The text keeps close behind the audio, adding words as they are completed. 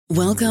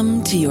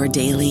Welcome to your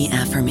daily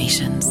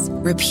affirmations.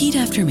 Repeat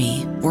after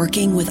me.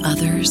 Working with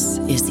others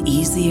is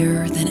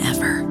easier than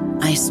ever.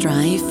 I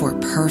strive for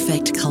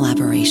perfect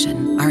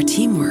collaboration. Our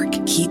teamwork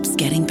keeps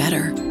getting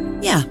better.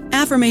 Yeah,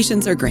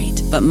 affirmations are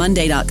great, but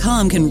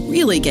Monday.com can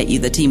really get you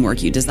the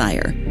teamwork you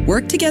desire.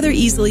 Work together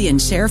easily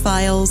and share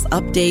files,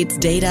 updates,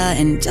 data,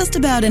 and just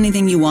about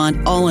anything you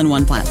want all in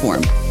one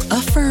platform.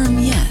 Affirm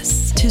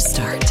yes to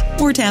start,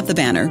 or tap the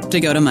banner to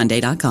go to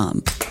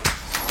Monday.com.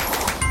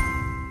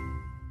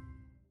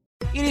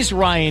 It is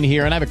Ryan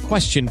here, and I have a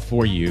question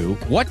for you.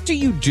 What do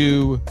you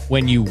do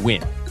when you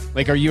win?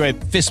 Like, are you a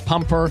fist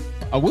pumper,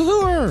 a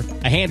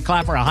woohooer, a hand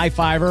clapper, a high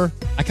fiver?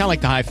 I kind of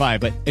like the high five,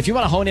 but if you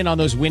want to hone in on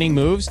those winning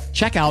moves,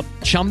 check out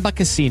Chumba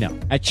Casino.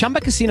 At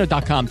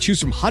ChumbaCasino.com, choose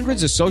from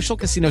hundreds of social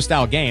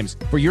casino-style games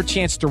for your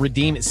chance to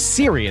redeem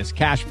serious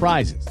cash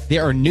prizes.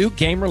 There are new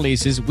game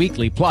releases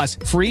weekly, plus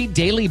free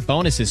daily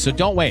bonuses. So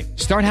don't wait.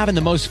 Start having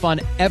the most fun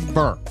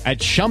ever at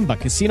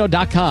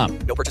ChumbaCasino.com.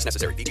 No purchase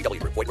necessary.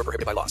 VGW. Void where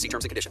prohibited by law. See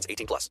terms and conditions.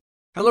 18+.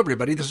 Hello,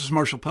 everybody. This is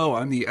Marshall Poe.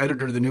 I'm the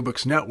editor of the New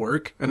Books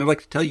Network, and I'd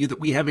like to tell you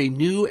that we have a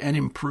new and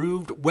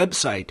improved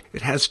website.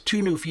 It has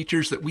two new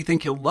features that we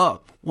think you'll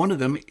love. One of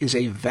them is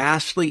a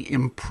vastly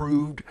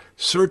improved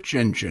search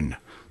engine,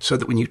 so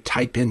that when you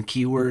type in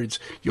keywords,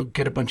 you'll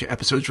get a bunch of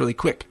episodes really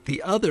quick.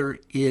 The other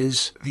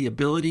is the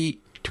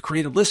ability to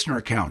create a listener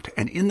account.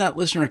 And in that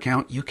listener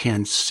account, you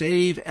can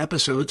save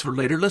episodes for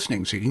later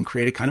listening. So you can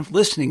create a kind of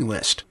listening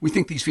list. We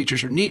think these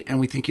features are neat, and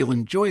we think you'll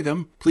enjoy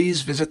them.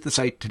 Please visit the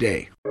site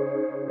today.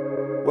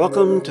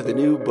 Welcome to the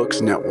New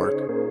Books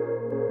Network.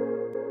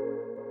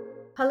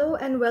 Hello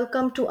and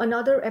welcome to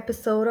another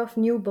episode of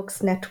New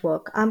Books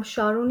Network. I'm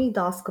Sharoni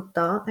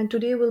Dasgupta, and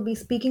today we'll be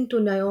speaking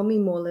to Naomi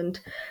Moland.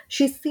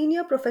 She's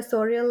Senior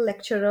Professorial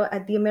Lecturer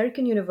at the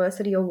American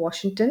University of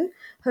Washington.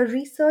 Her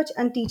research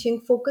and teaching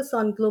focus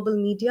on global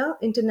media,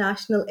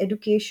 international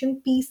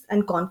education, peace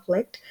and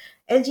conflict,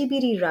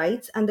 LGBT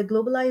rights, and the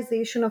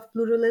globalization of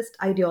pluralist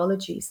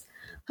ideologies.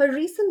 Her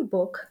recent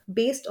book,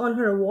 based on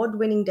her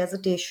award-winning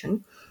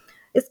dissertation,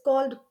 is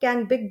called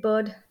Can Big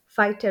Bird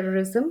Fight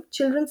Terrorism?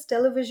 Children's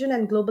Television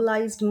and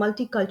Globalized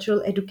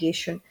Multicultural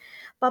Education,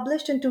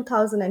 published in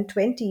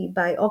 2020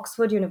 by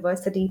Oxford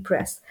University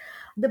Press.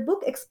 The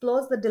book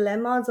explores the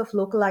dilemmas of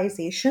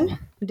localization,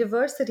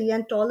 diversity,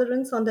 and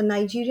tolerance on the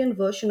Nigerian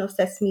version of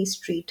Sesame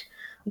Street.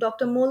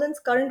 Dr. Moland's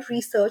current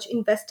research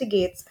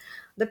investigates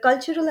the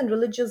cultural and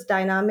religious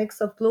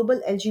dynamics of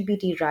global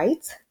LGBT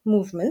rights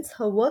movements.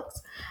 Her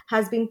works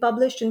has been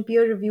published in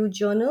peer-reviewed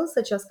journals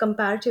such as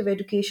Comparative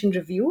Education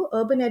Review,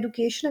 Urban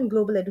Education, and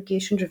Global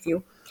Education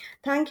Review.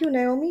 Thank you,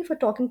 Naomi, for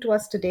talking to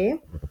us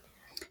today.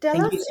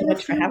 Thank you so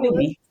much for having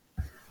me.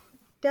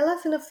 Tell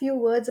us in a few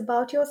words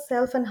about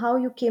yourself and how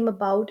you came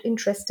about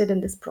interested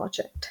in this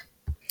project.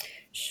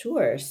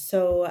 Sure.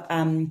 So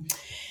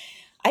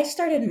I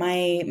started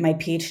my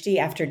PhD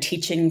after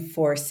teaching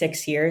for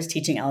 6 years,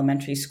 teaching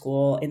elementary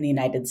school in the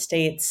United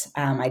States.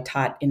 I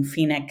taught in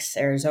Phoenix,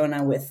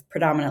 Arizona, with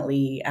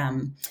predominantly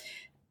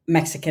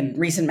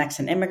recent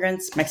Mexican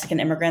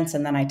immigrants,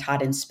 and then I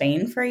taught in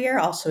Spain for a year,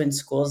 also in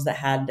schools that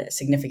had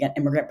significant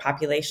immigrant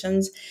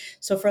populations.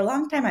 So for a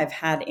long time, I've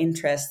had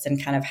interest in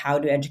kind of how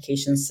do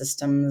education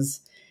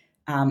systems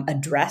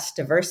address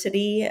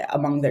diversity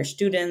among their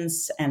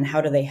students, and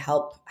how do they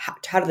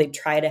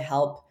try to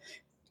help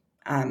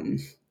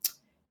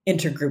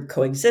intergroup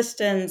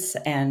coexistence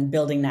and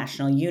building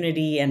national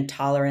unity and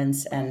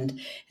tolerance and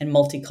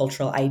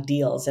multicultural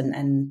ideals and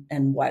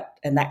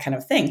that kind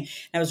of thing. And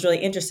I was really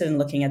interested in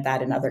looking at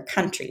that in other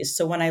countries.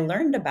 So when I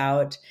learned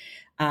about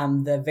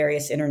the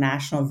various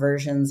international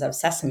versions of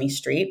Sesame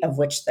Street, of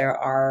which there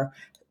are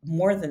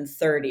more than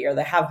 30, or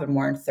there have been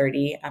more than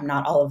 30,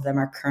 not all of them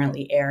are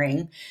currently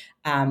airing,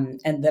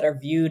 and that are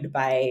viewed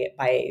by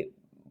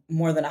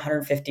more than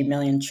 150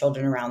 million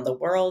children around the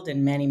world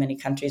in many, many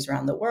countries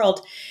around the world.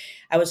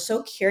 I was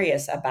so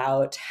curious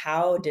about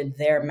how did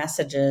their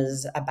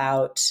messages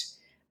about,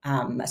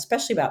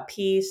 especially about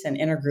peace and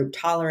intergroup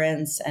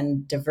tolerance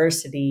and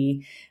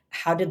diversity,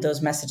 how did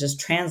those messages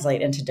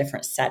translate into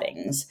different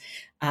settings?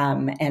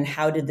 And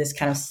how did this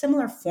kind of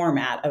similar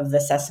format of the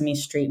Sesame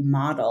Street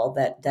model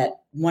that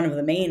one of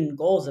the main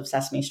goals of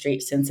Sesame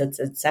Street since its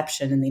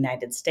inception in the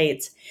United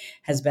States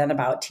has been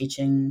about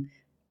teaching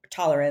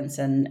tolerance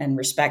and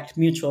respect,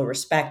 mutual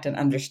respect and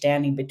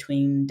understanding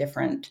between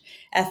different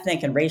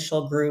ethnic and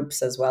racial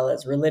groups, as well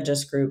as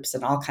religious groups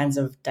and all kinds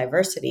of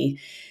diversity.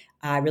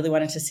 I really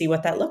wanted to see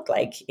what that looked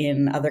like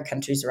in other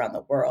countries around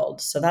the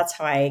world. So that's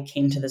how I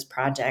came to this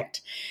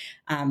project.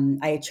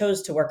 I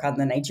chose to work on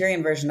the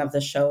Nigerian version of the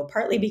show,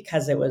 partly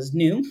because it was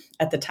new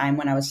at the time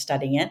when I was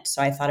studying it.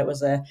 So I thought it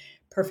was a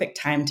perfect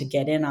time to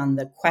get in on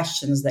the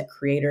questions that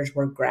creators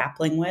were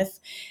grappling with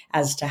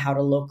as to how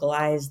to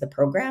localize the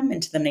program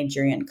into the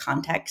Nigerian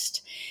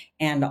context.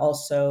 And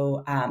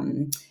also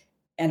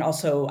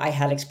I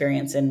had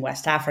experience in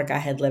West Africa. I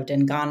had lived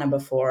in Ghana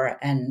before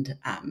and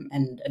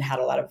had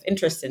a lot of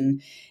interest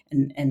in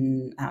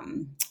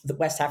the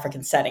West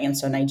African setting. And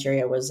so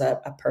Nigeria was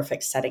a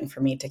perfect setting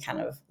for me to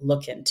kind of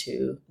look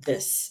into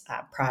this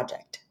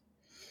project.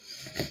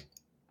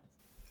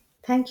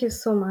 Thank you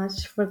so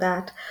much for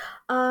that.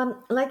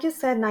 Like you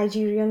said,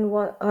 Nigeria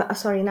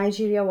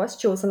was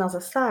chosen as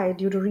a site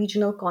due to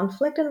regional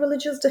conflict and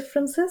religious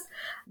differences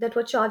that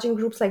were charging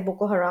groups like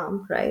Boko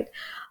Haram, right?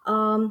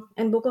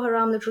 And Boko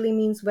Haram literally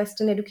means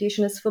Western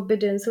education is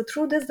forbidden. So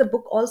through this, the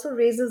book also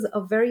raises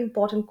a very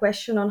important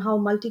question on how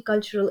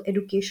multicultural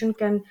education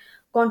can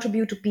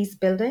contribute to peace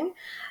building.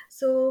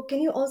 So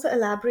can you also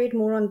elaborate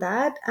more on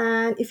that?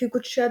 And if you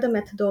could share the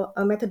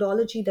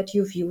methodology that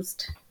you've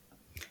used?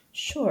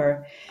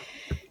 Sure.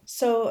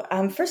 So,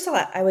 first of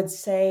all, I would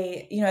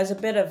say, as a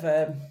bit of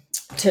a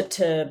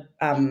to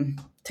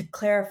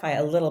clarify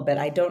a little bit,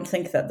 I don't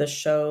think that the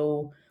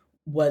show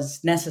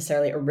was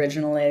necessarily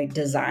originally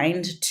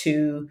designed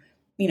to,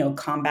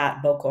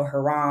 combat Boko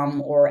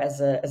Haram or as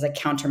a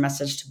counter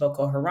message to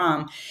Boko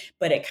Haram,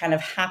 but it kind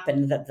of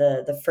happened that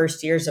the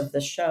first years of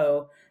the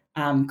show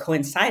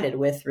coincided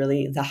with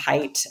really the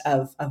height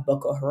of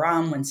Boko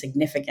Haram, when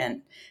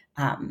significant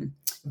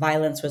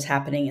violence was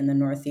happening in the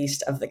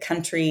northeast of the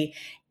country,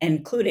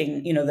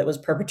 including, that was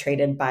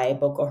perpetrated by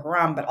Boko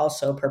Haram, but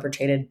also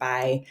perpetrated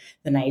by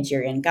the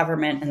Nigerian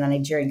government. And the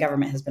Nigerian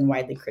government has been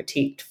widely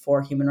critiqued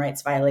for human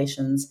rights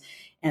violations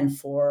and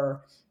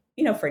for,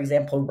 for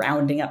example,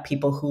 rounding up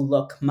people who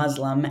look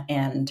Muslim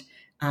and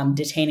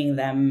detaining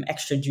them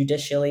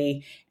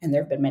extrajudicially, and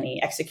there have been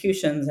many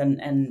executions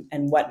and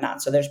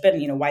whatnot. So there's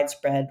been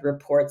widespread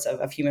reports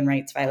of human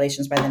rights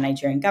violations by the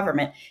Nigerian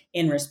government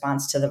in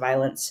response to the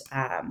violence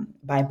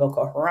by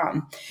Boko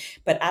Haram.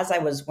 But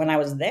when I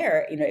was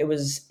there,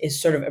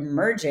 is sort of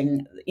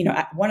emerging.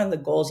 One of the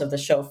goals of the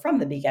show from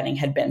the beginning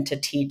had been to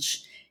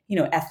teach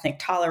ethnic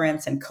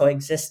tolerance and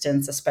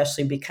coexistence,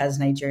 especially because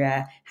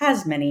Nigeria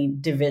has many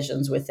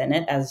divisions within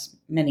it, as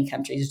many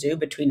countries do,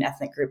 between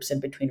ethnic groups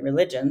and between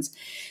religions.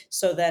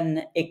 So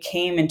then it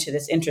came into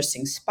this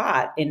interesting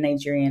spot in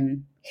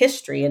Nigerian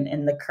history and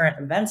in the current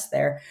events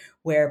there,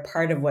 where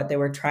part of what they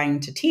were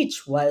trying to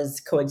teach was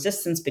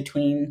coexistence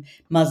between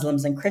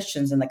Muslims and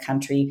Christians in the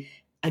country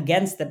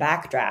against the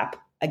backdrop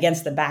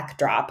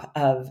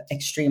of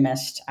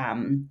extremist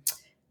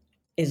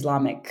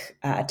Islamic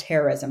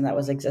terrorism that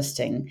was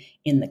existing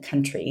in the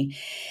country.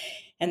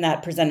 And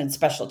that presented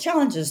special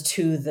challenges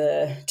to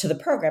the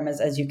program,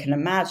 as you can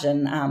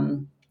imagine.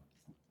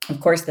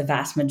 Of course, the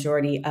vast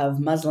majority of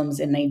Muslims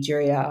in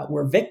Nigeria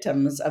were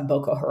victims of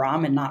Boko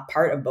Haram and not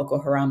part of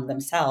Boko Haram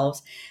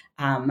themselves.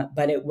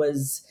 But it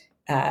was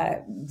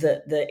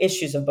the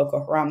issues of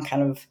Boko Haram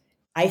kind of,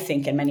 I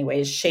think, in many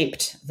ways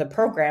shaped the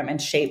program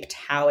and shaped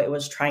how it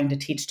was trying to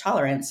teach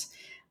tolerance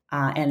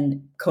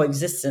and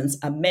coexistence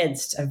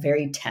amidst a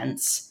very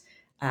tense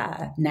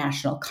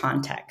national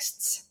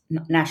context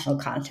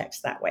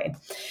that way.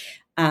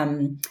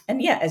 And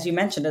yeah, as you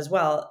mentioned as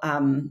well,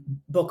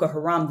 Boko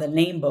Haram, the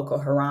name Boko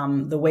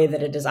Haram, the way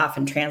that it is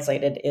often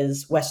translated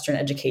is Western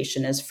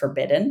education is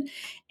forbidden,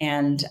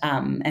 and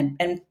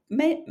in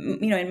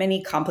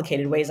many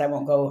complicated ways. I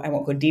won't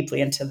go deeply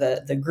into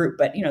the group,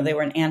 but they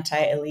were an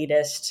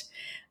anti-elitist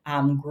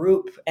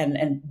group,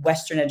 and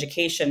Western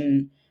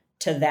education,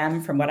 to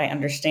them, from what I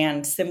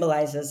understand,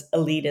 symbolizes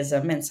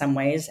elitism in some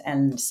ways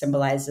and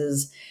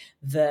symbolizes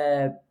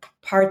the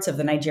parts of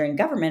the Nigerian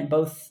government,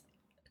 both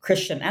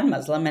Christian and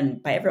Muslim,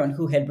 and by everyone,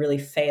 who had really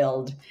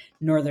failed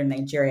northern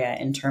Nigeria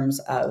in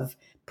terms of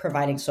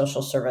providing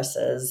social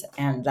services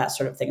and that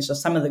sort of thing. So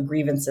some of the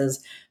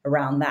grievances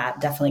around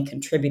that definitely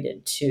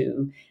contributed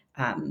to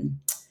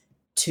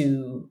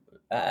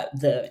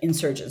the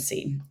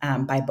insurgency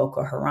by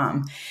Boko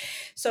Haram.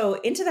 So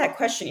into that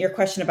question, your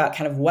question about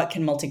kind of what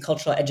can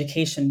multicultural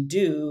education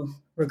do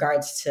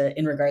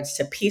in regards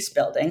to peace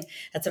building,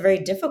 that's a very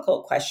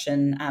difficult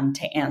question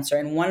to answer.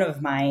 And one of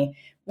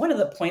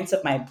the points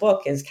of my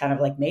book is kind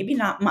of like maybe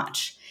not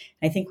much.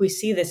 I think we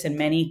see this in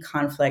many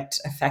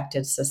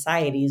conflict-affected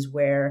societies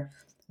where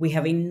we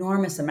have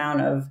enormous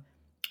amount of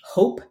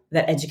hope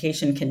that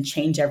education can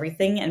change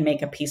everything and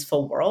make a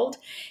peaceful world.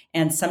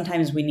 And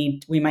sometimes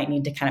we might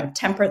need to kind of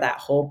temper that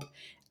hope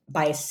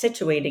by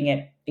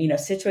situating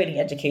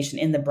education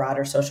in the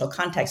broader social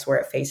context where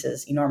it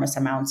faces enormous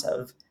amounts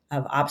of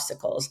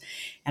obstacles.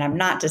 And I'm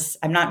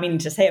not meaning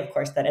to say, of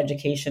course, that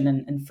education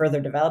and further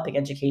developing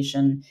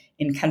education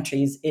in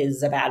countries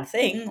is a bad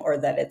thing or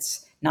that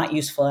it's not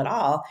useful at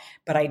all.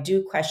 But I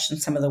do question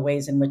some of the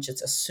ways in which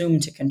it's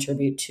assumed to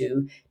contribute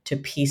to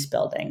peace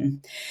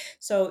building.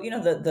 So,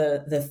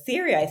 the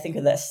theory, I think,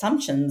 of the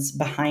assumptions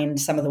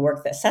behind some of the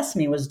work that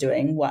Sesame was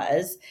doing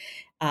was,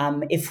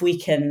 if we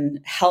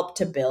can help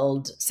to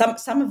build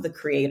some of the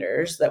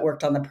creators that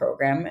worked on the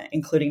program,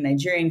 including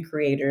Nigerian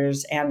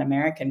creators and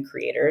American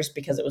creators,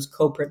 because it was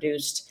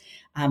co-produced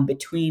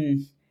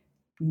between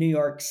New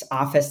York's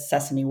Office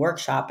Sesame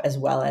Workshop, as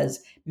well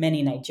as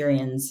many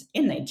Nigerians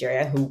in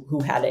Nigeria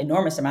who had an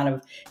enormous amount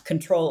of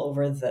control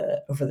over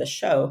the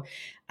show.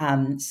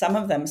 Some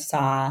of them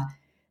saw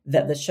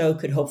that the show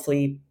could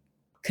hopefully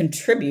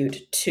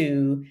contribute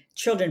to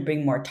children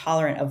being more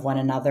tolerant of one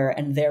another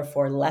and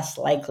therefore less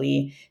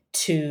likely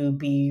to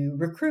be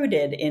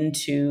recruited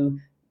into,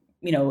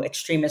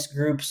 extremist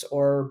groups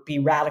or be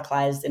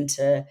radicalized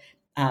into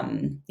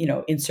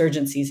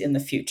insurgencies in the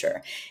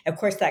future. Of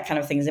course, that kind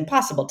of thing is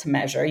impossible to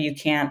measure. You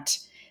can't,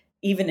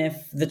 even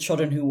if the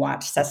children who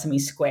watch Sesame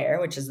Square,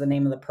 which is the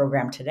name of the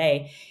program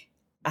today,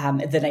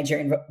 the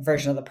Nigerian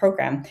version of the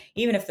program,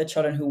 even if the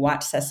children who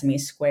watch Sesame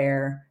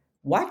Square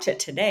watch it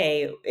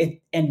today,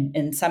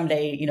 and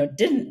someday,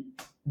 didn't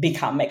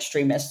become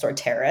extremists or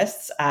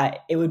terrorists,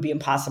 it would be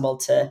impossible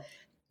to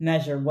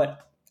measure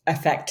what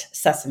effect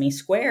Sesame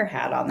Square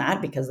had on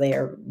that, because they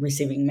are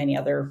receiving many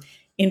other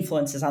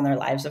influences on their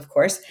lives, of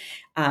course.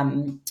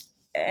 And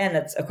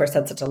that's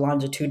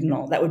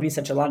that would be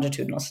such a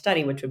longitudinal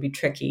study, which would be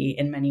tricky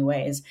in many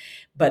ways.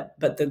 But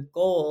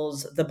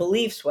the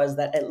beliefs was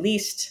that at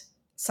least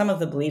some of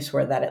the beliefs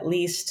were that at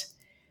least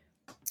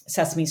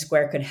Sesame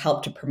Square could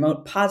help to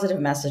promote positive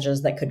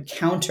messages that could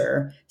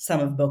counter some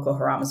of Boko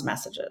Haram's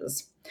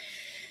messages.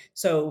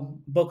 So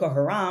Boko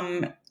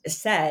Haram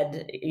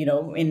said,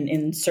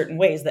 in certain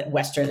ways, that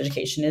Western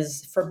education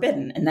is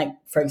forbidden, and that,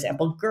 for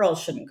example,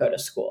 girls shouldn't go to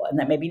school, and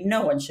that maybe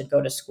no one should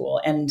go to school.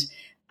 And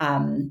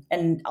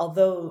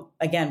although,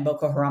 again,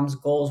 Boko Haram's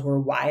goals were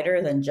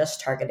wider than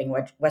just targeting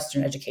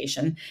Western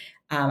education,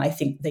 I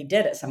think they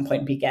did at some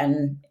point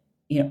begin,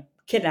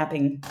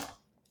 kidnapping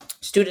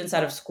students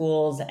out of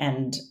schools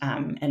and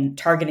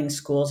targeting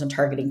schools and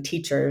targeting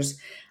teachers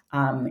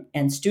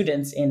and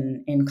students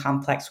in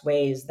complex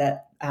ways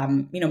that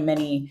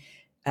many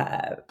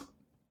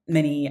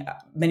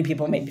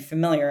people may be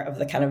familiar of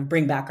the kind of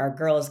Bring Back Our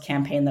Girls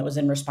campaign that was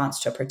in response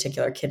to a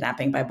particular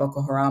kidnapping by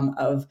Boko Haram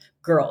of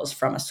girls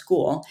from a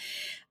school.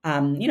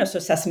 So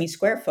Sesame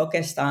Square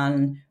focused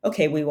on,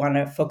 okay, we want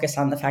to focus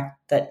on the fact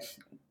that,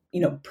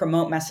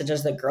 promote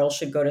messages that girls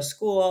should go to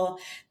school,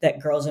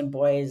 that girls and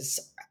boys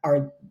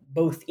are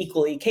both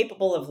equally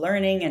capable of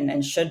learning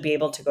and should be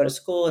able to go to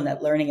school, and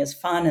that learning is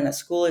fun and that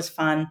school is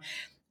fun.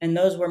 And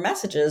those were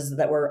messages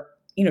that were,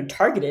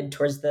 targeted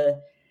towards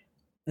the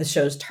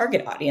show's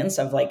target audience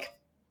of like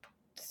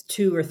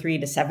 2 or 3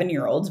 to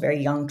 7-year-olds, very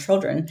young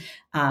children.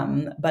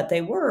 But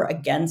they were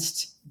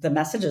against the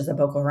messages that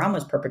Boko Haram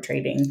was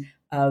perpetrating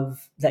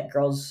of that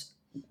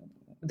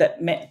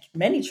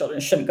many children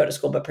shouldn't go to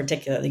school, but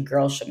particularly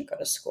girls shouldn't go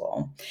to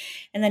school.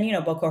 And then,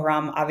 Boko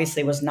Haram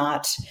obviously was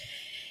not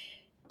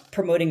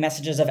promoting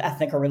messages of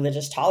ethnic or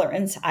religious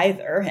tolerance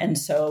either. And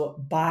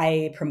so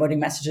by promoting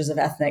messages of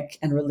ethnic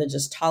and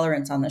religious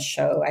tolerance on the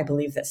show, I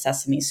believe that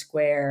Sesame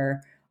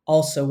Square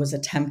also was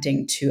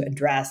attempting to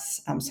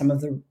address some of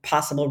the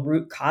possible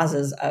root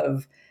causes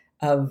of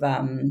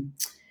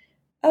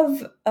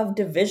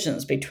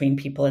divisions between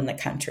people in the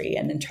country,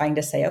 and in trying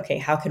to say, okay,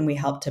 how can we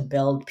help to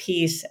build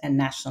peace and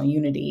national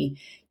unity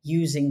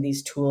using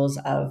these tools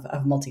of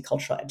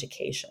multicultural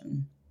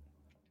education?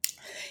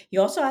 You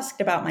also asked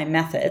about my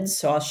methods,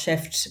 so I'll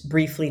shift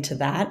briefly to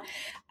that.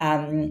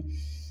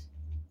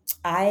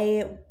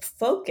 I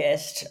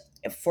focused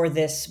for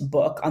this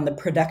book on the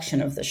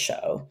production of the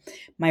show.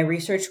 My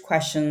research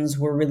questions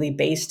were really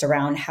based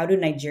around how do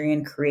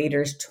Nigerian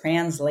creators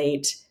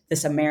translate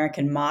this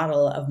American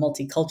model of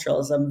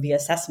multiculturalism via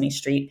Sesame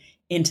Street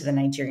into the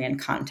Nigerian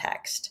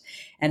context?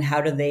 And how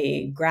do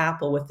they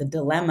grapple with the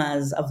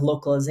dilemmas of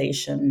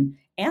localization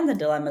and the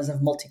dilemmas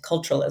of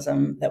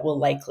multiculturalism that will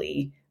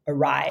likely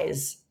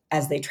arise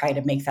as they try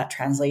to make that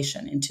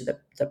translation into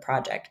the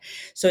project?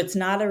 So it's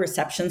not a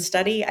reception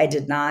study. I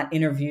did not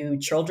interview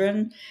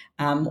children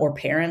or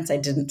parents. I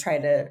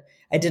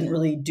didn't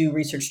really do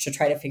research to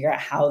try to figure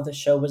out how the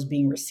show was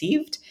being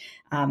received.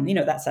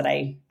 That said,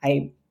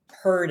 I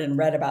heard and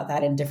read about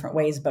that in different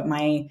ways, but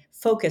my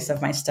focus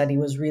of my study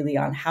was really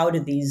on how do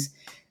these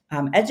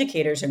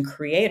educators and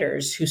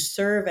creators who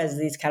serve as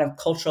these kind of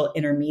cultural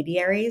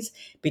intermediaries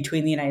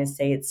between the United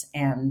States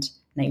and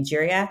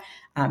Nigeria,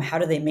 how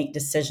do they make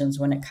decisions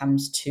when it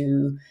comes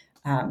to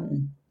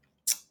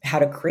how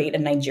to create a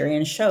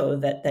Nigerian show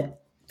that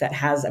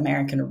has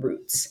American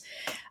roots?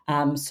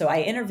 So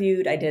I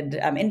did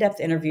in-depth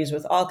interviews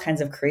with all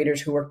kinds of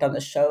creators who worked on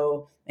the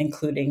show,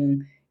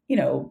 including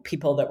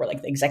people that were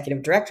like the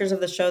executive directors of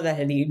the show that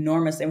had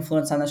enormous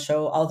influence on the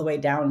show, all the way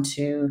down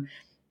to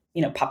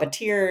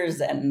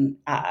puppeteers and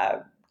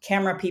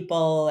camera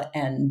people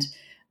and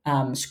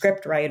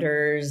script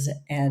writers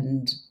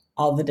and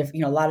all the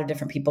different, a lot of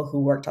different people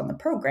who worked on the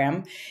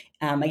program,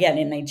 again,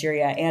 in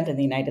Nigeria and in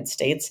the United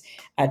States,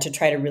 to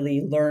try to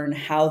really learn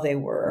how they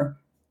were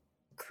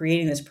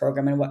creating this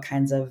program and what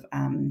kinds of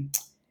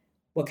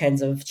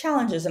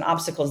challenges and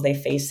obstacles they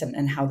faced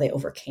and how they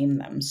overcame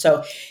them.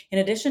 So in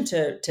addition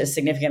to a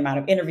significant amount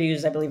of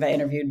interviews, I believe I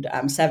interviewed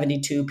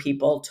 72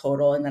 people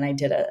total. And then I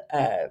did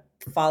a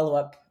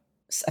follow-up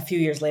a few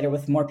years later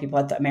with more people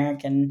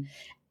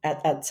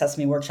at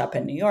Sesame Workshop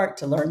in New York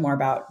to learn more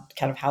about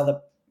kind of how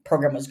the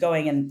program was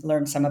going and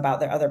learn some about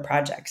their other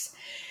projects.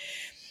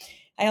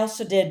 I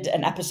also did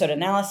an episode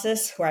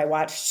analysis where I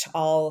watched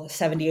all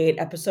 78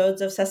 episodes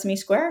of Sesame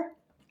Square.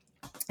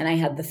 And I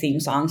had the theme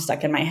song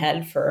stuck in my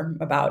head for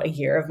about a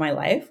year of my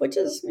life, which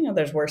is,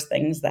 there's worse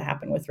things that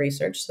happen with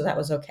research. So that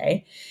was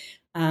okay.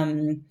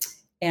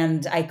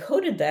 And I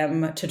coded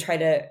them to try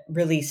to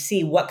really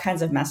see what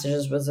kinds of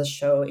messages was the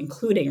show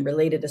including,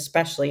 related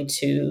especially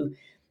to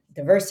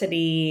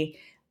diversity,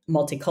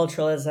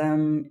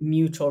 multiculturalism,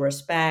 mutual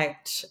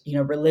respect,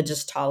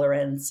 religious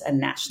tolerance, and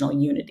national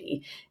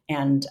unity.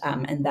 And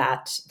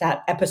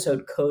that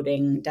episode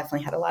coding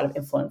definitely had a lot of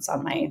influence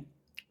on my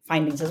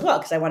findings as well,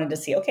 because I wanted to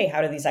see, okay,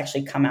 how do these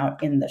actually come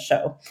out in the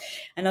show?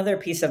 Another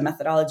piece of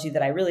methodology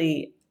that I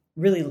really,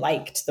 really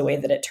liked the way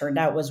that it turned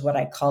out was what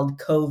I called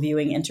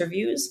co-viewing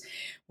interviews,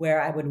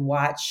 where I would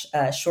watch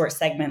a short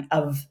segment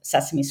of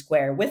Sesame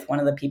Square with one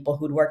of the people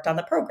who'd worked on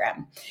the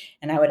program.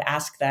 And I would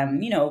ask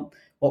them,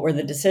 what were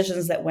the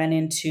decisions that went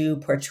into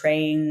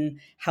portraying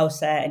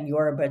Hausa and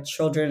Yoruba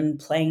children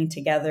playing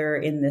together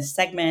in this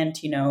segment?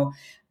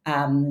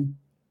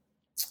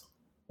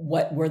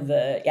 What were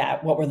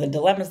the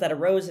dilemmas that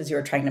arose as you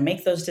were trying to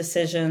make those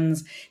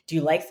decisions? Do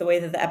you like the way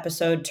that the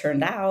episode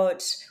turned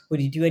out?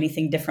 Would you do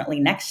anything differently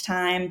next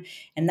time?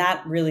 And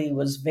that really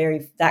was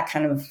that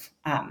kind of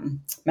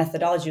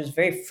methodology was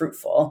very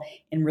fruitful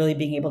in really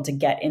being able to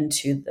get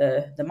into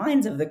the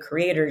minds of the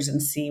creators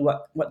and see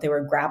what they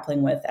were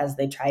grappling with as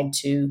they tried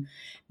to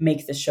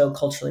make the show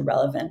culturally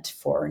relevant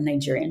for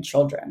Nigerian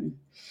children.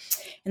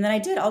 And then I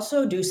did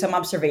also do some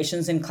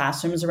observations in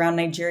classrooms around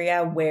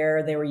Nigeria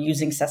where they were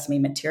using Sesame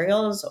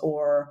materials,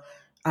 or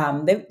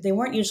they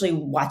weren't usually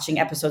watching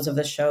episodes of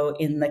the show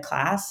in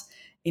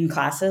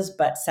classes,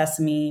 but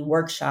Sesame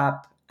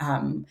Workshop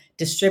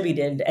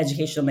distributed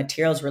educational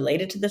materials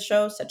related to the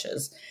show, such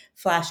as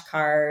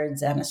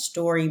flashcards and a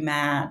story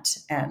mat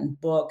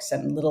and books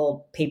and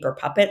little paper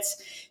puppets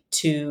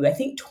to, I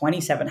think,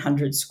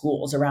 2,700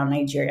 schools around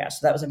Nigeria.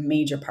 So that was a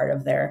major part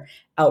of their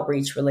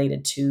outreach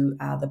related to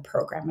the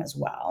program as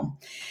well.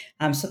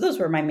 So those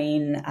were my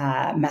main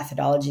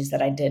methodologies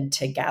that I did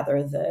to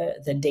gather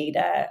the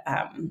data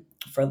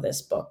for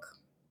this book.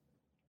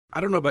 I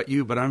don't know about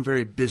you, but I'm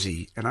very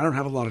busy and I don't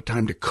have a lot of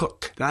time to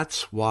cook.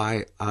 That's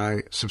why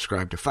I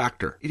subscribe to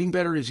Factor. Eating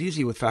better is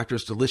easy with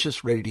Factor's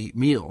delicious, ready-to-eat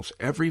meals.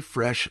 Every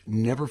fresh,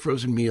 never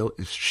frozen meal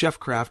is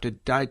chef-crafted,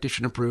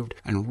 dietitian approved,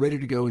 and ready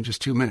to go in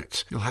just 2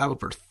 minutes. You'll have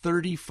over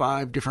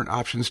 35 different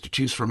options to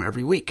choose from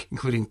every week,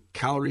 including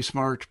Calorie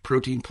Smart,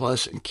 Protein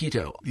Plus, and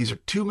Keto. These are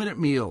 2-minute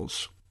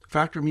meals.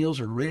 Factor meals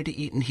are ready to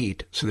eat and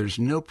heat, so there's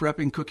no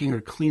prepping, cooking,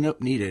 or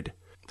cleanup needed.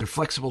 They're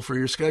flexible for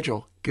your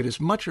schedule. Get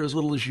as much or as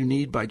little as you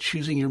need by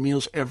choosing your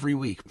meals every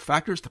week.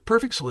 Factor is the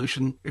perfect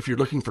solution if you're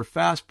looking for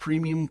fast,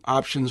 premium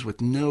options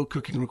with no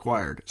cooking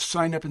required.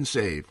 Sign up and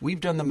save. We've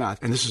done the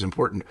math, and this is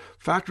important.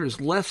 Factor is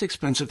less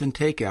expensive than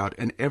takeout,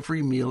 and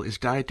every meal is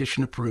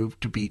dietitian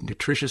approved to be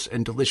nutritious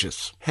and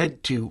delicious.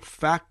 Head to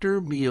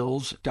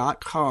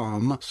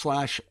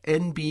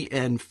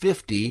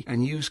factormeals.com/NBN50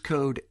 and use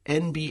code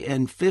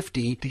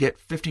NBN50 to get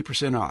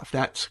 50% off.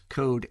 That's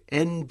code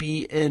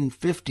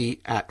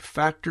NBN50 at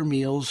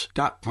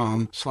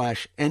factormeals.com/NBN50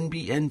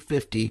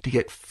 to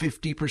get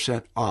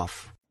 50%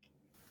 off.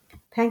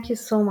 Thank you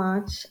so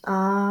much.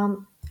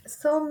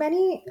 So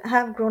many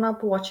have grown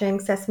up watching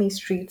Sesame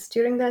Streets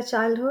during their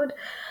childhood.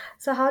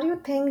 So how do you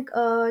think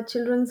a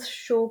children's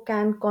show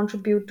can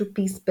contribute to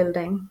peace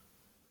building?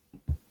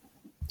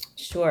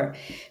 Sure.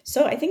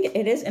 So I think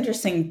it is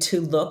interesting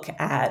to look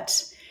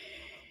at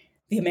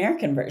the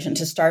American version,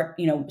 to start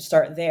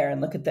there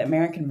and look at the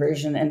American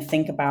version and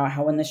think about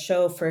how when the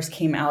show first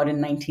came out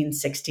in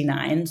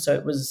 1969, so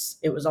it was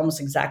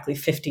almost exactly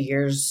 50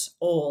 years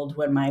old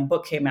when my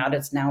book came out.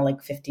 It's now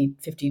like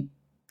 52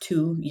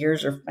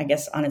 years, or I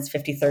guess on its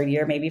 53rd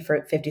year, maybe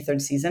for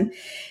 53rd season.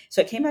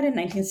 So it came out in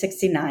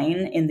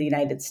 1969 in the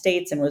United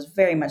States and was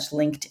very much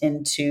linked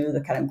into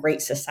the kind of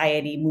Great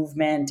Society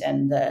movement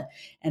and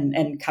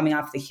coming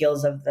off the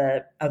heels of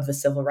the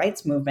civil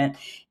rights movement.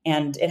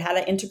 And it had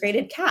an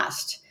integrated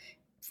cast.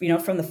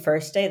 From the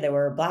first day, there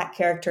were Black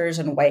characters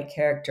and white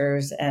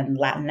characters and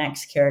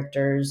Latinx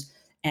characters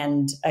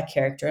and a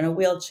character in a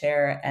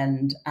wheelchair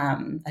and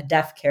a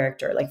deaf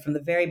character, like from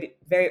the very,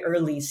 very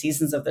early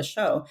seasons of the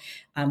show,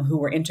 who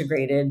were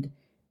integrated,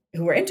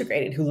 who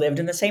lived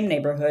in the same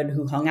neighborhood,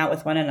 who hung out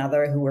with one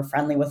another, who were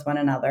friendly with one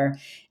another.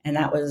 And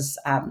that was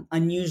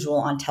unusual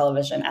on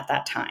television at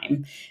that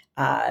time.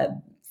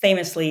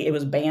 Famously, it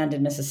was banned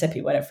in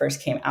Mississippi when it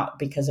first came out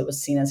because it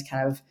was seen as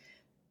kind of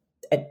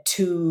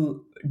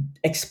too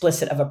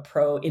explicit of a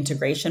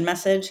pro-integration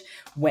message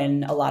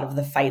when a lot of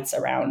the fights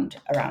around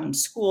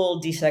school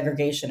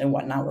desegregation and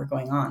whatnot were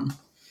going on.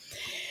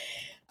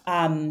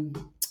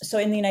 So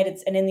in the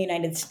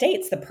United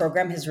States, the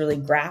program has really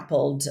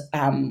grappled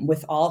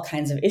with all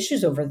kinds of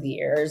issues over the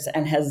years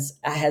and has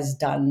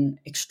done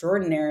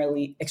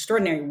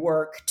extraordinary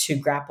work to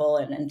grapple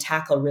and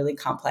tackle really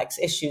complex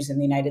issues in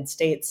the United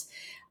States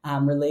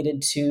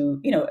related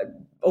to,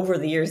 over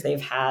the years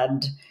they've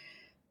had,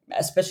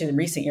 especially in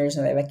recent years,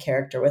 they have a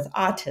character with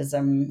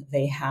autism.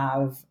 They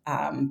have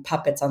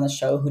puppets on the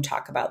show who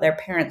talk about their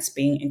parents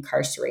being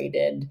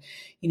incarcerated.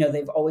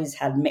 They've always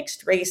had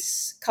mixed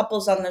race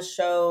couples on the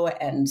show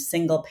and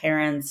single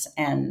parents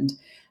and,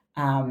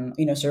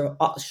 sort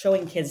of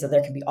showing kids that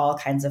there can be all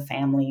kinds of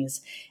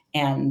families.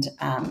 And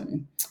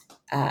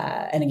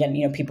And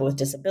again, people with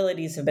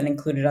disabilities have been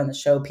included on the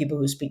show, people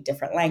who speak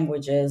different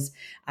languages,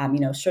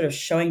 sort of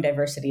showing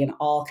diversity in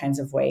all kinds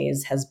of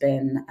ways has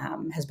been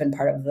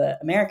part of the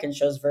American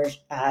show's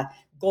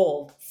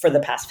goal for the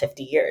past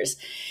 50 years.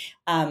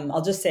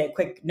 I'll just say a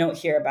quick note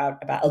here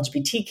about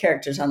LGBT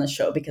characters on the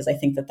show, because I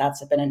think that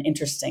that's been an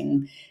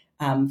interesting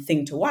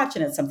thing to watch.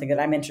 And it's something that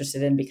I'm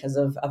interested in because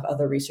of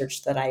other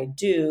research that I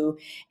do.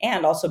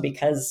 And also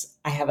because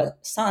I have a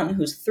son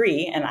who's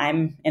 3 and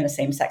I'm in a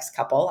same-sex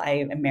couple. I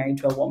am married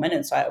to a woman.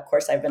 And so, of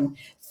course, I've been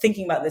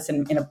thinking about this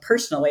in a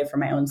personal way for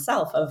my own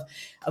self of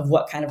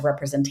what kind of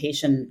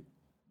representation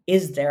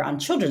is there on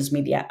children's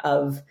media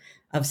of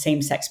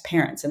same-sex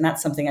parents. And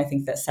that's something I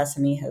think that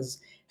Sesame has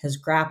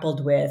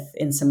grappled with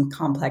in some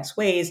complex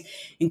ways,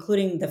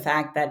 including the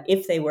fact that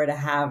if they were to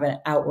have an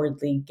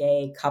outwardly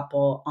gay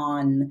couple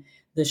on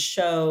the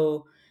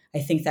show, I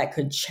think that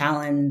could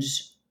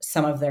challenge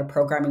some of their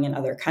programming in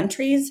other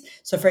countries.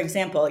 So, for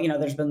example,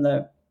 there's been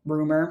the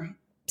rumor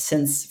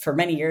for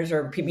many years,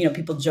 or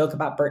people joke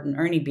about Bert and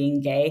Ernie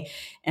being gay.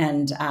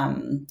 And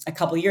a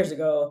couple of years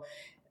ago,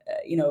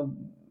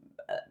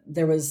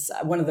 there was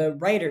one of the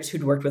writers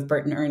who'd worked with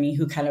Bert and Ernie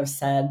who kind of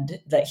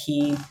said that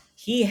he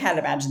had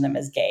imagined them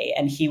as gay,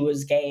 and he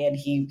was gay, and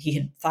he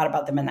had thought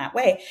about them in that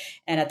way.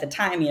 And at the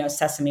time,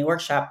 Sesame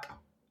Workshop,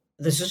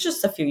 this was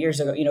just a few years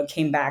ago,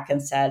 came back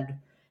and said,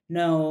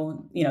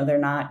 no, they're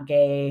not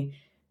gay.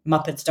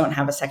 Muppets don't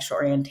have a sexual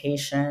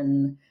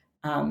orientation.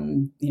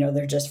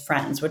 They're just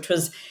friends, which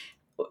was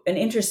an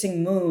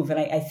interesting move. And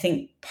I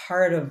think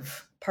part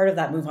of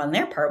that move on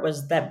their part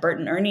was that Bert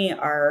and Ernie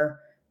are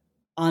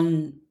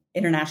on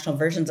international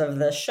versions of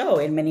the show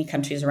in many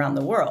countries around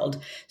the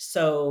world.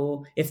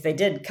 So if they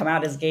did come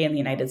out as gay in the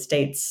United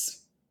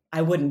States,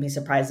 I wouldn't be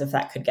surprised if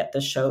that could get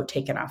the show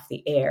taken off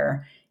the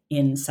air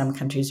in some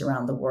countries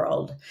around the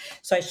world.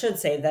 So I should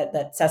say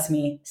that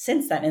Sesame,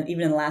 since then, and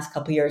even in the last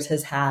couple of years,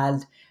 has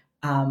had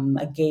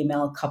a gay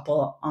male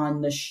couple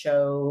on the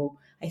show.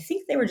 I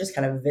think they were just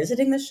kind of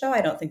visiting the show. I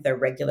don't think they're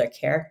regular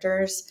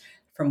characters,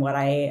 from what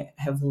I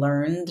have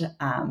learned.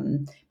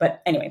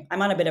 But anyway,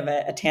 I'm on a bit of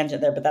a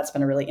tangent there, but that's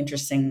been a really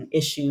interesting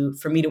issue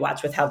for me to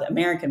watch with how the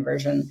American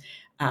version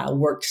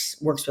works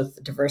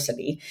with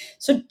diversity.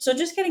 So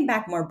just getting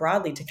back more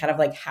broadly to kind of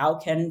like how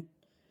can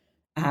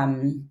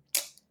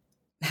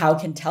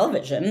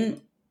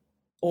television,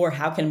 or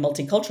how can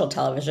multicultural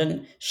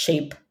television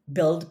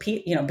build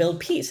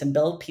peace and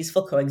build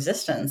peaceful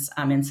coexistence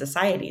in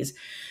societies?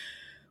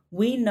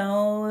 We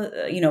know,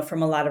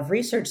 from a lot of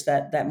research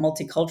that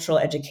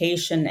multicultural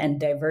education and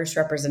diverse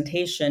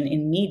representation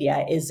in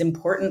media is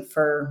important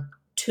for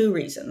 2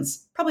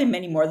 reasons, probably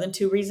many more than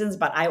 2 reasons,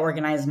 but I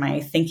organize my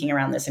thinking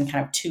around this in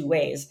kind of 2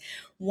 ways.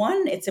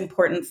 One, it's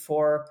important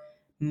for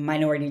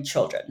minority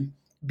children,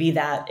 be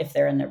that if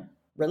they're in a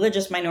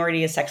religious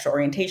minority, a sexual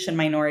orientation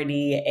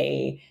minority,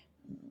 a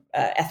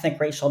ethnic,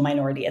 racial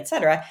minority, et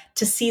cetera,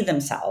 to see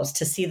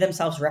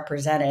themselves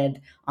represented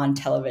on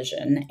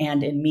television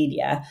and in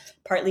media,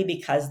 partly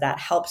because that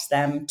helps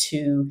them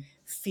to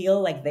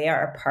feel like they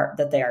are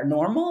that they are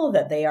normal,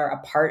 that they are a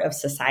part of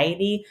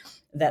society,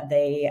 that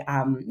they,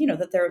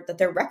 that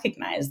they're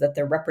recognized, that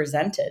they're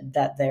represented,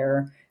 that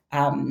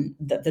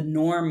that the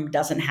norm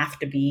doesn't have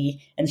to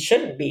be and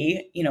shouldn't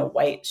be,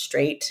 white,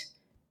 straight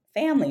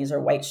families or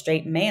white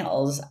straight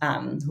males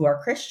who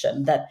are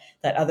Christian, that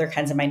other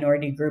kinds of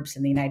minority groups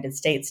in the United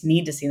States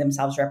need to see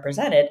themselves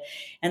represented.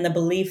 And the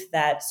belief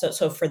that,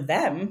 so for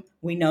them,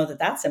 we know that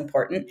that's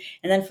important.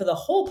 And then for the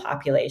whole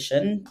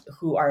population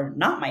who are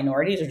not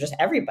minorities or just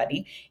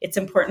everybody, it's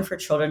important for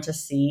children to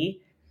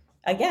see,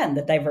 again,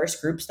 the diverse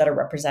groups that are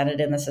represented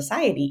in the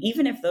society,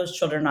 even if those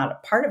children are not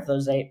a part of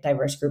those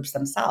diverse groups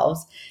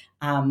themselves.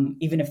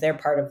 Even if they're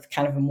part of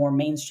kind of a more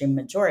mainstream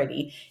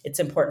majority,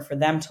 it's important for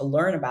them to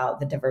learn about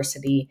the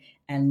diversity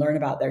and learn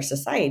about their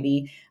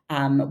society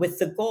with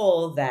the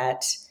goal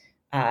that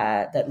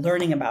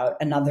learning about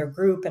another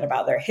group and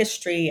about their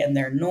history and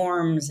their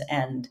norms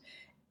and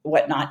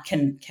whatnot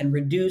can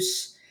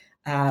reduce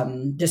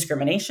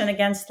discrimination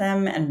against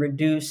them and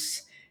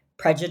reduce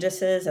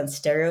prejudices and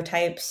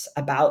stereotypes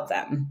about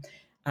them.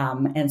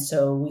 And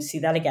so we see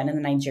that again in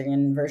the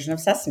Nigerian version of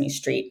Sesame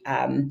Street.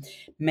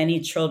 Many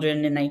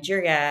children in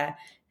Nigeria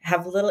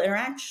have little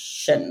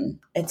interaction.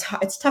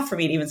 It's tough for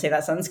me to even say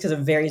that sentence because it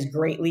varies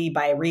greatly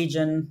by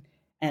region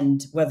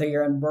and whether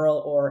you're in rural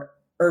or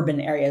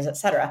urban areas, et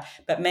cetera.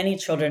 But many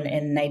children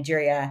in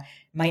Nigeria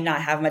might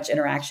not have much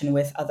interaction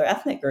with other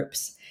ethnic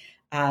groups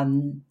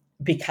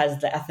because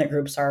the ethnic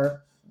groups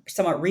are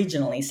somewhat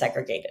regionally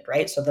segregated,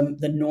 right? So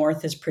the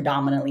north is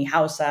predominantly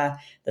Hausa,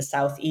 the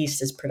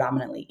southeast is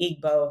predominantly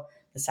Igbo,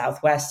 the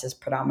southwest is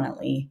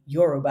predominantly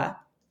Yoruba.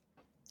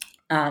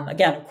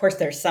 Again, of course,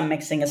 there's some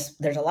mixing.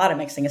 There's a lot of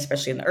mixing,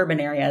 especially in the urban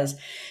areas,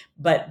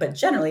 but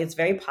generally, it's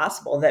very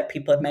possible that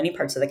people in many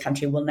parts of the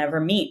country will never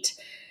meet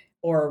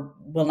or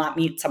will not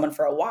meet someone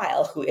for a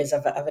while who is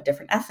of a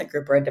different ethnic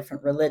group or a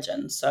different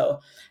religion. So,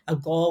 a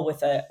goal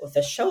with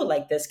a show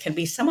like this can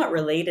be somewhat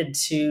related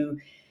to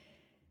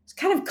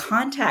kind of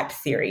contact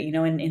theory. In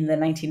the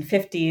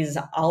 1950s,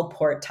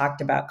 Allport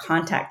talked about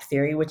contact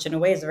theory, which in a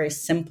way is a very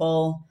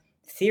simple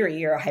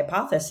theory or a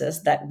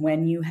hypothesis that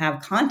when you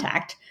have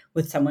contact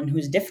with someone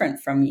who's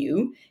different from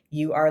you,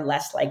 you are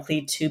less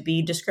likely to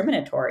be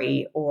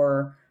discriminatory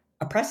or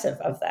oppressive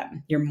of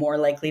them. You're more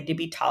likely to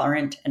be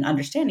tolerant and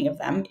understanding of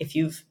them if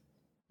you've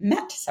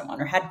met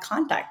someone or had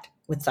contact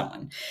with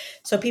someone.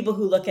 So people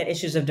who look at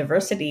issues of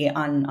diversity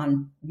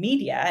on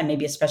media, and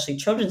maybe especially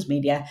children's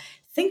media,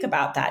 think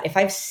about that. If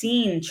I've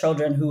seen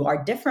children who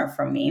are different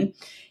from me,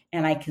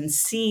 and I can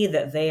see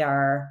that they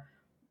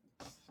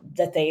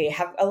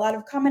have a lot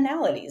of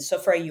commonalities. So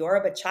for a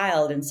Yoruba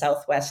child in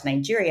Southwest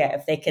Nigeria,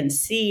 if they can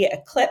see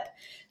a clip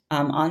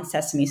on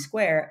Sesame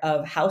Square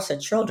of House of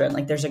Children,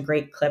 like there's a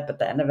great clip at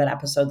the end of an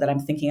episode that I'm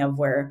thinking of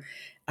where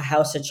a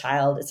House of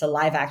Child, it's a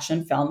live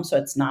action film, so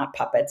it's not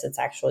puppets, it's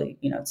actually,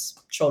 it's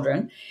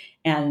children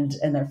and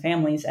their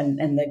families. And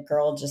the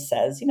girl just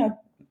says,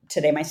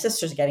 today my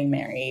sister's getting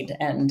married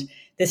and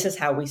this is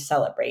how we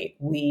celebrate.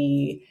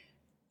 We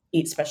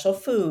eat special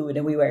food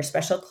and we wear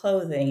special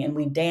clothing and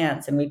we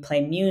dance and we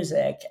play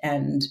music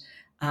and,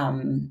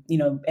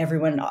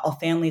 all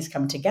families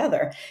come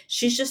together.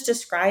 She's just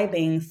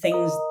describing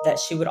things that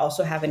she would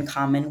also have in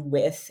common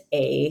with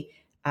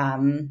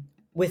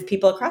with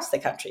people across the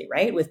country,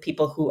 right? With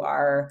people who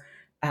are,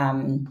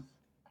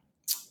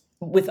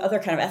 with other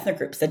kind of ethnic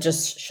groups that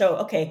just show,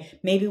 okay,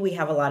 maybe we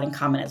have a lot in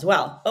common as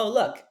well. Oh,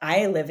 look,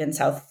 I live in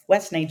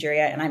Southwest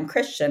Nigeria and I'm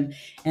Christian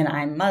and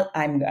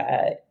I'm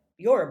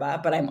Yoruba,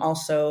 but I'm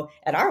also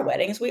at our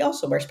weddings. We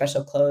also wear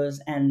special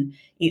clothes and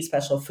eat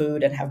special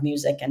food and have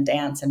music and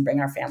dance and bring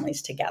our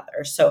families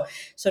together. So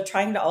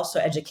trying to also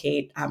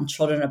educate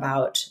children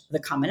about the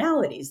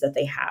commonalities that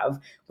they have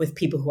with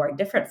people who are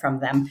different from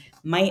them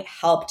might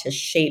help to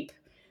shape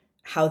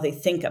how they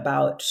think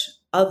about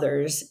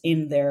others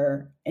in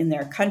their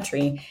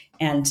country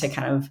and to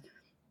kind of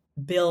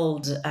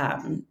build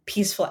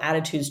peaceful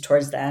attitudes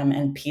towards them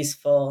and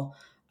peaceful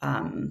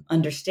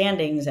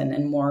understandings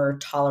and more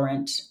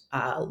tolerant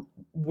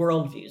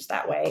worldviews.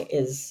 That way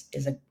is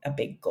a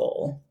big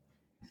goal.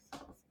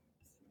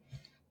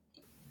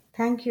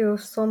 Thank you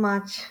so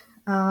much.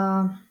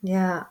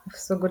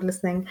 So good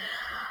listening.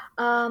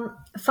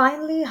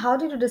 Finally, how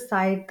did you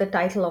decide the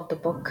title of the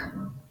book?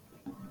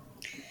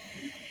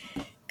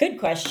 Good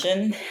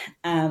question.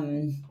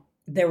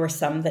 There were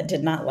some that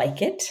did not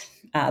like it.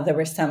 There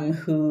were some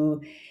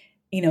who,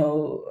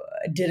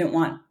 didn't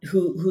want,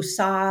 who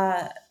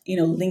saw,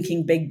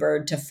 linking Big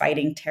Bird to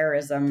fighting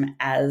terrorism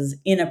as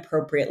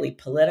inappropriately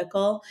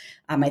political.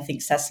 I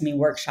think Sesame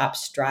Workshop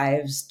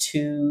strives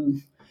to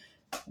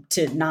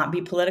not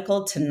be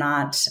political, to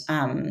not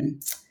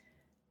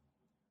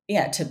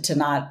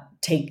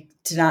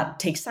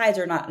take sides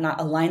or not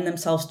align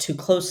themselves too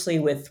closely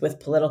with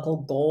political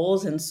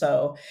goals. And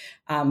so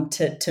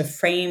to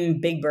frame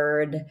Big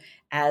Bird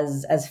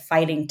as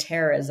fighting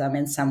terrorism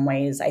in some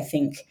ways, I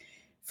think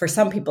for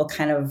some people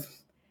kind of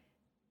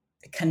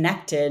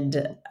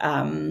connected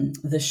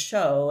the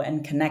show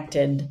and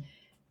connected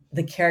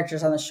the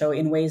characters on the show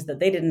in ways that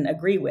they didn't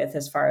agree with,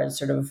 as far as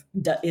sort of,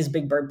 is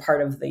Big Bird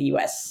part of the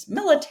U.S.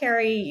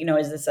 military?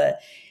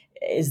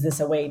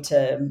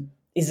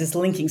 Is this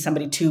linking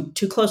somebody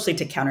too closely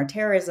to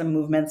counterterrorism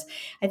movements?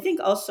 I think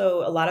also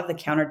a lot of the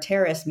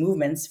counterterrorist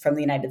movements from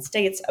the United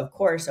States, of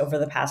course, over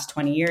the past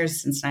 20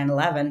 years since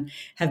 9/11,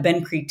 have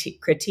been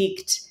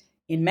critiqued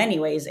in many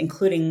ways,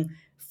 including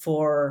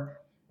for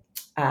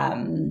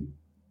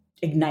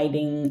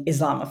igniting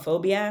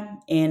Islamophobia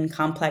in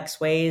complex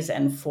ways,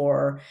 and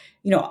for,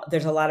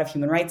 there's a lot of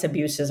human rights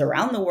abuses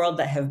around the world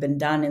that have been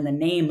done in the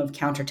name of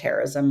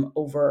counterterrorism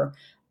over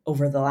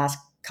the last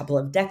couple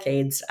of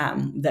decades,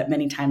 that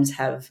many times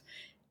have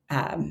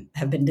been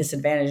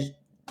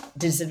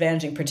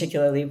disadvantaging,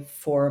 particularly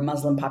for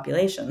Muslim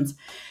populations.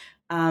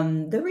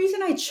 The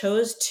reason I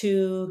chose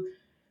to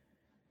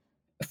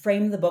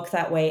frame the book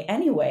that way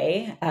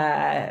anyway,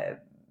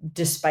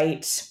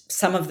 despite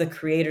some of the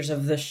creators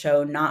of the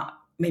show not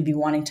maybe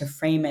wanting to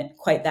frame it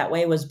quite that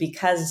way, was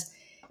because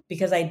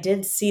I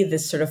did see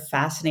this sort of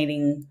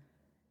fascinating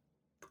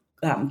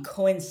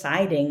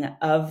coinciding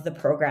of the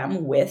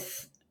program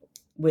with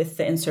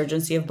the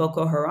insurgency of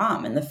Boko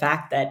Haram, and the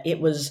fact that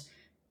it was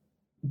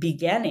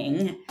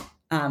beginning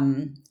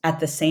at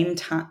the same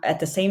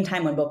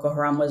time when Boko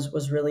Haram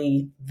was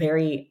really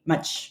very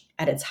much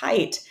at its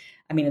height.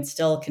 I mean, it's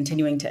still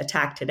continuing to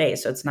attack today,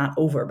 so it's not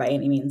over by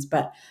any means.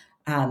 But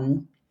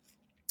and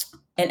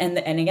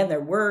again,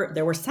 there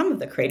were some of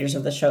the creators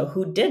of the show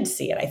who did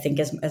see it, I think,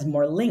 as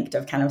more linked,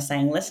 of kind of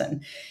saying,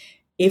 listen,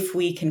 if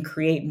we can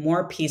create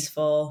more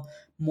peaceful,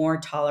 more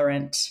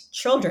tolerant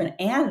children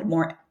and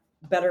more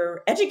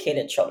better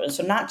educated children.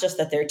 So not just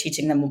that they're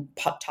teaching them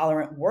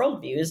tolerant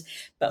worldviews,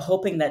 but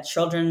hoping that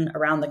children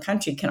around the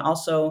country can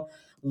also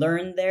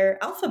learn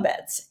their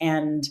alphabets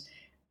and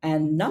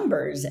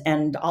numbers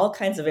and all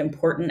kinds of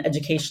important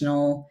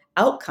educational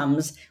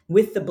outcomes,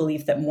 with the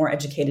belief that more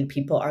educated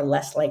people are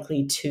less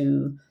likely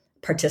to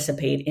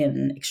participate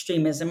in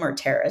extremism or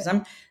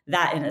terrorism.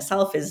 That in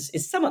itself is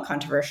somewhat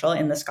controversial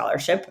in the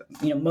scholarship.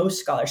 Most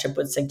scholarship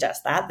would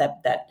suggest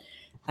that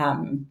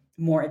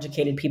more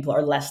educated people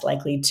are less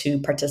likely to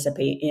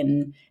participate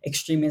in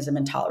extremism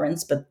and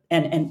tolerance,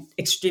 and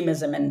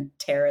extremism and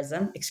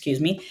terrorism,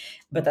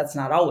 but that's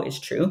not always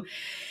true.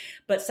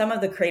 But some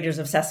of the creators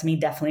of Sesame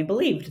definitely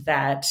believed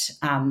that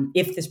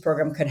if this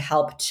program could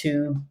help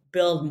to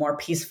build more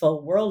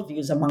peaceful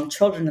worldviews among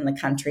children in the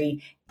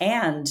country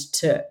and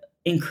to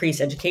increase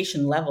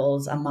education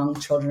levels among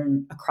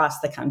children across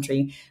the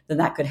country, then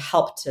that could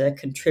help to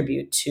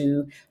contribute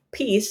to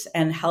peace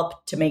and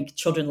help to make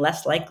children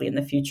less likely in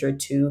the future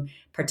to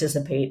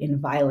participate in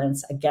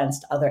violence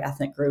against other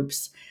ethnic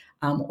groups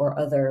or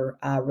other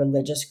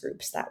religious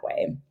groups that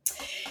way.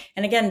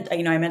 And again,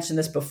 I mentioned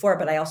this before,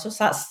 but I also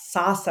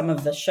saw some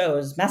of the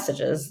show's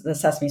messages, the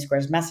Sesame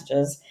Square's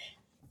messages,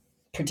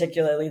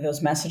 particularly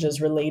those messages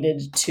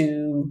related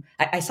to,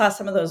 I saw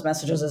some of those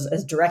messages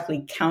as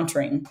directly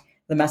countering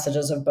the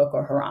messages of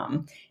Boko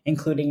Haram,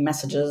 including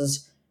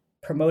messages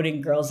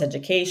promoting girls'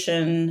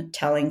 education,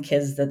 telling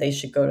kids that they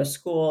should go to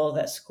school,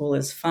 that school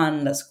is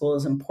fun, that school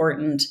is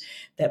important,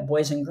 that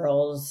boys and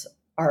girls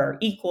are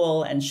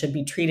equal and should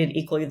be treated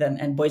equally,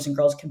 and boys and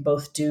girls can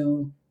both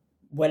do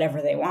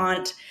whatever they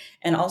want,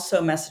 and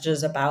also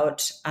messages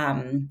about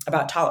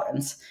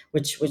tolerance,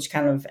 which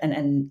kind of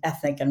and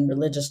ethnic and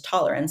religious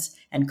tolerance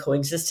and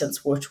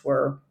coexistence, which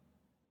were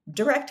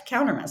direct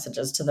counter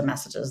messages to the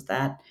messages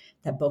that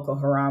Boko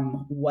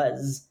Haram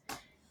was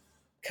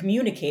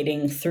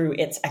communicating through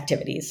its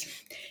activities.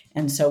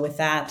 And so with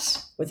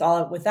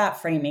that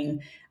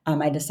framing,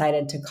 I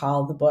decided to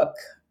call the book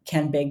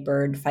 "Can Big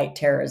Bird Fight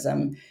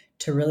Terrorism?"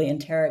 to really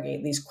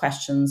interrogate these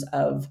questions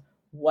of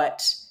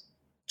what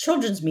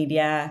children's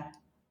media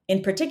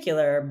in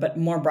particular, but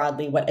more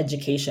broadly, what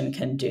education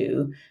can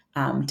do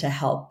to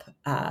help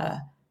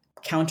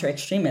counter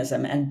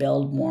extremism and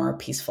build more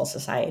peaceful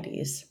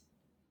societies.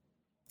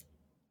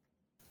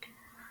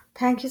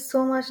 Thank you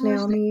so much,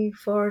 Naomi,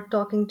 for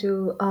talking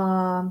to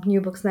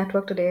New Books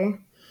Network today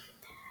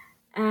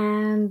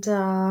and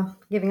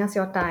giving us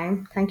your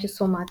time. Thank you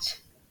so much.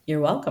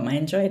 You're welcome. I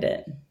enjoyed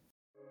it.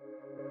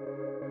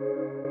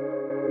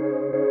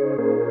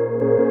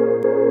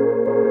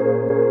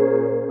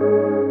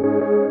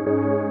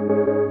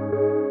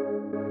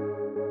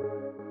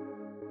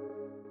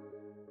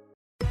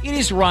 It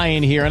is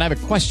Ryan here, and I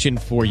have a question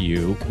for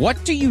you.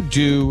 What do you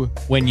do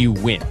when you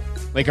win?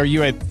 Like, are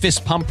you a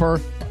fist pumper,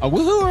 a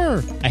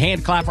woohooer, a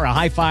hand clapper, a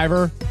high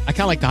fiver? I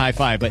kind of like the high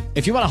five, but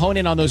if you want to hone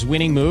in on those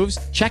winning moves,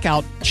 check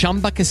out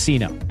Chumba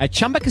Casino. At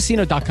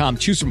ChumbaCasino.com,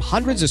 choose from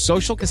hundreds of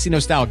social casino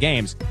style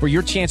games for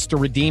your chance to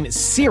redeem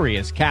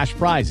serious cash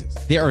prizes.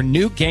 There are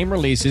new game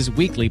releases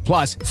weekly,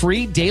 plus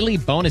free daily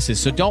bonuses.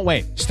 So don't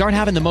wait. Start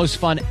having the most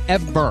fun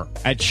ever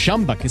at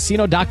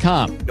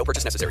ChumbaCasino.com. No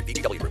purchase necessary.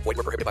 VGW Group. Void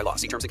where prohibited by law.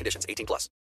 See terms and conditions. 18+.